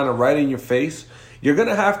playoffs are kind of right in your face. You're going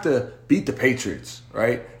to have to beat the Patriots,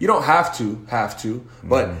 right? You don't have to,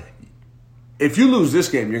 but if you lose this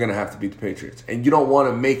game, you're going to have to beat the Patriots. And you don't want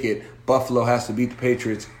to make it Buffalo has to beat the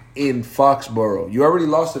Patriots in Foxborough. You already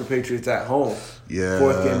lost to the Patriots at home. Yeah.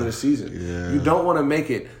 4th game of the season. Yeah. You don't want to make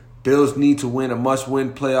it Bills need to win a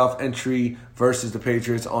must-win playoff entry versus the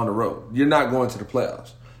Patriots on the road. You're not going to the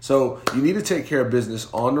playoffs. So you need to take care of business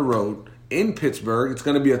on the road in Pittsburgh. It's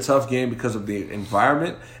going to be a tough game because of the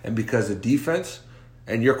environment and because of defense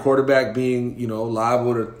and your quarterback being,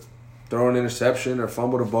 liable to throw an interception or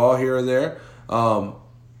fumble the ball here or there.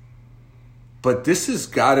 But this has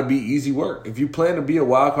got to be easy work. If you plan to be a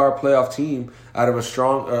wild card playoff team out of a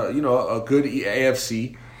strong, a good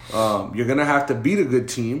AFC, you're going to have to beat a good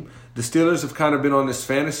team. The Steelers have kind of been on this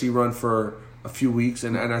fantasy run for a few weeks,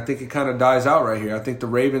 and I think it kind of dies out right here. I think the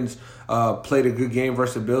Ravens played a good game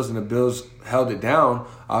versus the Bills, and the Bills held it down.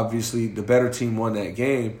 Obviously, the better team won that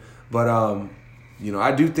game. But,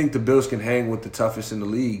 I do think the Bills can hang with the toughest in the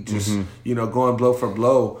league, just, going blow for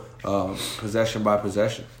blow, possession by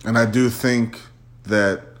possession. And I do think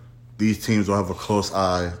that these teams will have a close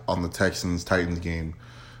eye on the Texans-Titans game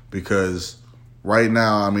because right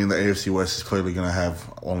now, the AFC West is clearly going to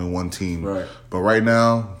have only one team. Right. But right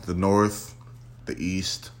now, the North, the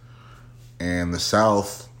East, and the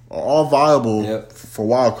South are all viable for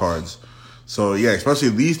wild cards. So, yeah, especially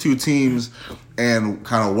these two teams and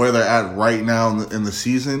kind of where they're at right now in the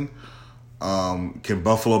season, can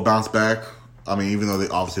Buffalo bounce back? Even though they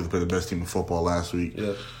played the best team in football last week.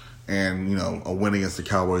 Yeah. And, a win against the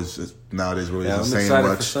Cowboys nowadays really isn't I'm saying excited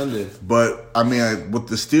much. For Sunday. But, with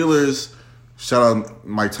the Steelers, shout out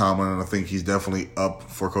Mike Tomlin, and I think he's definitely up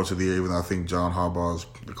for Coach of the Year, even though I think John Harbaugh is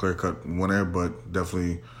the clear-cut winner. But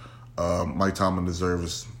definitely Mike Tomlin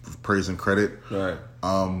deserves praise and credit. Right.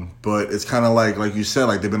 But it's kind of like you said,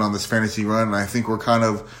 they've been on this fantasy run, and I think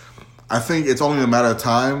I think it's only a matter of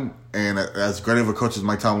time, and as great of a coach as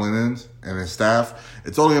Mike Tomlin is and his staff,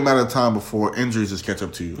 it's only a matter of time before injuries just catch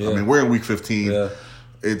up to you. Yeah. We're in week 15. Yeah.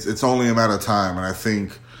 It's only a matter of time, and I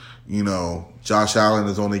think, Josh Allen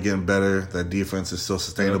is only getting better. That defense is still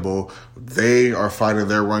sustainable. Yeah. They are fighting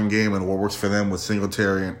their run game, and what works for them with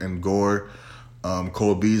Singletary and Gore.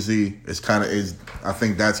 Cole Beasley I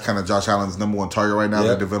think that's kind of Josh Allen's number one target right now.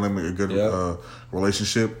 They're developing a good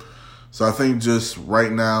relationship. So I think just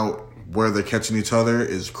right now where they're catching each other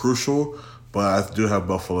is crucial, but I do have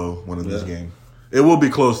Buffalo winning this game. It will be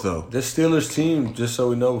close though. This Steelers team, just so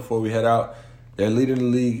we know before we head out, they're leading the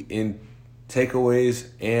league in takeaways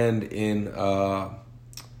and in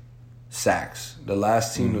sacks. The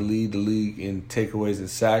last team to lead the league in takeaways and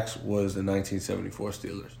sacks was the 1974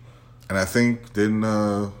 Steelers. And I think,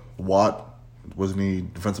 Watt, wasn't he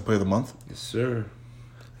Defensive Player of the Month? Yes, sir.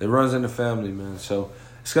 It runs in the family, man. So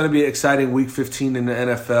it's going to be an exciting Week 15 in the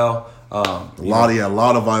NFL. A lot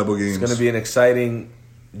of viable games. It's going to be an exciting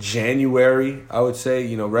January, I would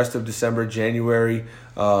say. Rest of December, January,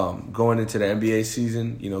 going into the NBA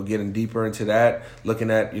season. Getting deeper into that,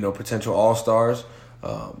 looking at potential All-Stars,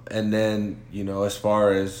 and then as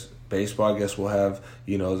far as baseball, I guess we'll have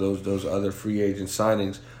those other free agent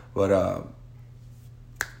signings. But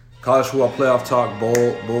college football playoff talk,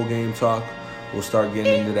 bowl game talk, we'll start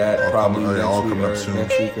getting into that probably next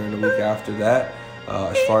week or in the week after that.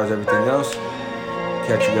 As far as everything else,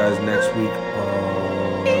 catch you guys next week.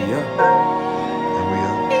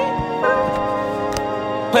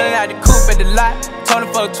 Pulling out the coupe at the lot, Tony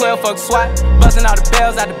fuck 12, fuck SWAT, busting all the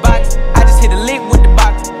bells out the box. I just hit a lick with the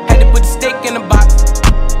box, had to put the stick in the box.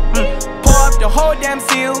 Pour up the whole damn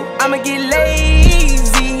seal, I'ma get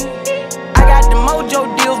lazy. I got the mojo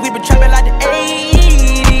deals, we been trapping like the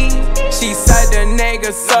 80s. She said the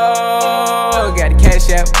nigga so, got the cash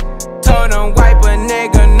out. Told him wipe a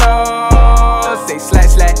nigga no, say slash.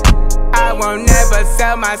 I won't never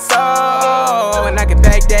sell my soul, and I can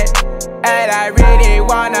back that. And I really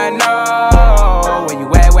wanna know where you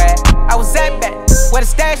at, where I was at back, where the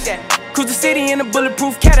stash at. Cruise the city in a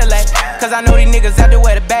bulletproof Cadillac, cause I know these niggas out there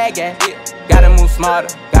where the bag at. Gotta move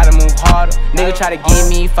smarter, gotta move harder. Nigga try to give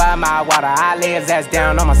me 5 mile water, I lay his ass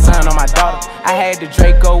down on my son, on my daughter. I had the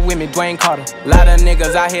Draco with me, Dwayne Carter. Lot of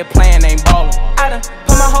niggas out here playing, ain't ballin'. I done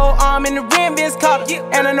put my whole arm in the rim, Vince Carter.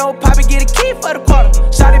 And I know Poppy get a key for the quarter.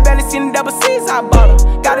 Shawty barely seen the double C's, I bought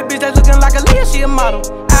her. Got a bitch that's looking like a Leah, she a model.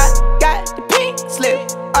 I got the pink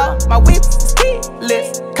slip, my whip is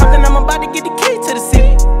keyless. Compton, I'm about to get the key to the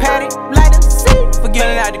city. Patty, light up the city.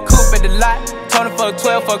 Forgetting out the coupe at the lot. Tony fuck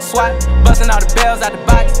 12, fuck SWAT, busting all the bells out the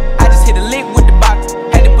box. I just hit a lick with the box,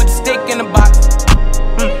 had to put the stick in the box.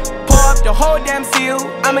 Pour up the whole damn seal,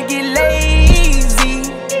 I'ma get lazy.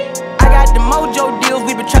 I got the mojo deals,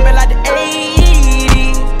 we been trapping like the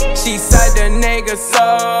 80s. She said the nigga so,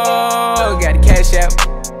 got the cash out.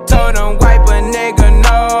 Told him wipe a nigga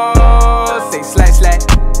no, say slash.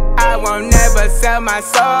 I won't never sell my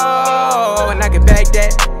soul, and I can back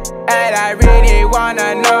that. And I really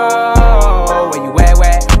wanna know where you at,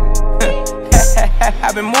 where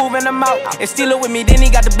I've been moving them out, and steal it with me, then he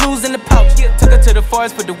got the blues in the pouch. Took her to the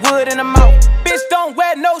forest, put the wood in the mouth. Bitch, don't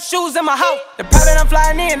wear no shoes in my house. The private I'm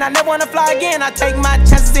flying in, I never wanna fly again. I take my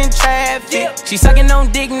chances in traffic. She sucking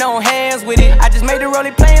on dick, no hands with it. I just made the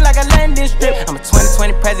rolling plane like a landing strip. I'm a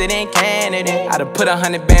 2020 president candidate. I done put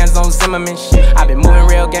 100 bands on Zimmerman shit. I been moving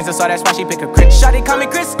real gangster, so that's why she pick a crit. Shawty call me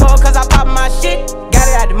Crisco, cause I pop my shit. Got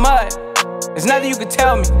it out the mud, there's nothing you can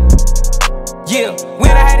tell me. Yeah,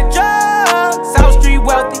 when I had the drugs, South Street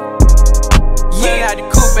wealthy. Yeah, out the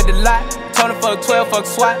coupe at the lot. Told him fuck 12, fuck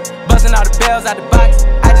SWAT. Busting all the bells out the box.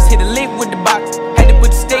 I just hit a lick with the box. Had to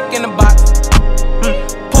put the stick in the box.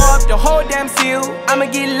 Pour up the whole damn seal. I'ma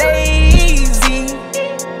get lazy.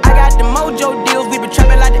 I got the mojo deals. We been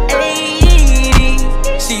trapping like the 80s.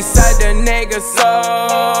 She said the nigga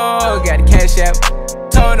so. Got the cash app.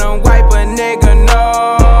 Told him wipe a nigga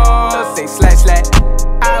no. Say slash slash.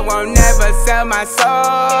 I won't never sell my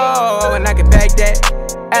soul. And I can back that.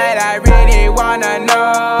 And I really wanna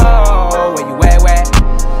know.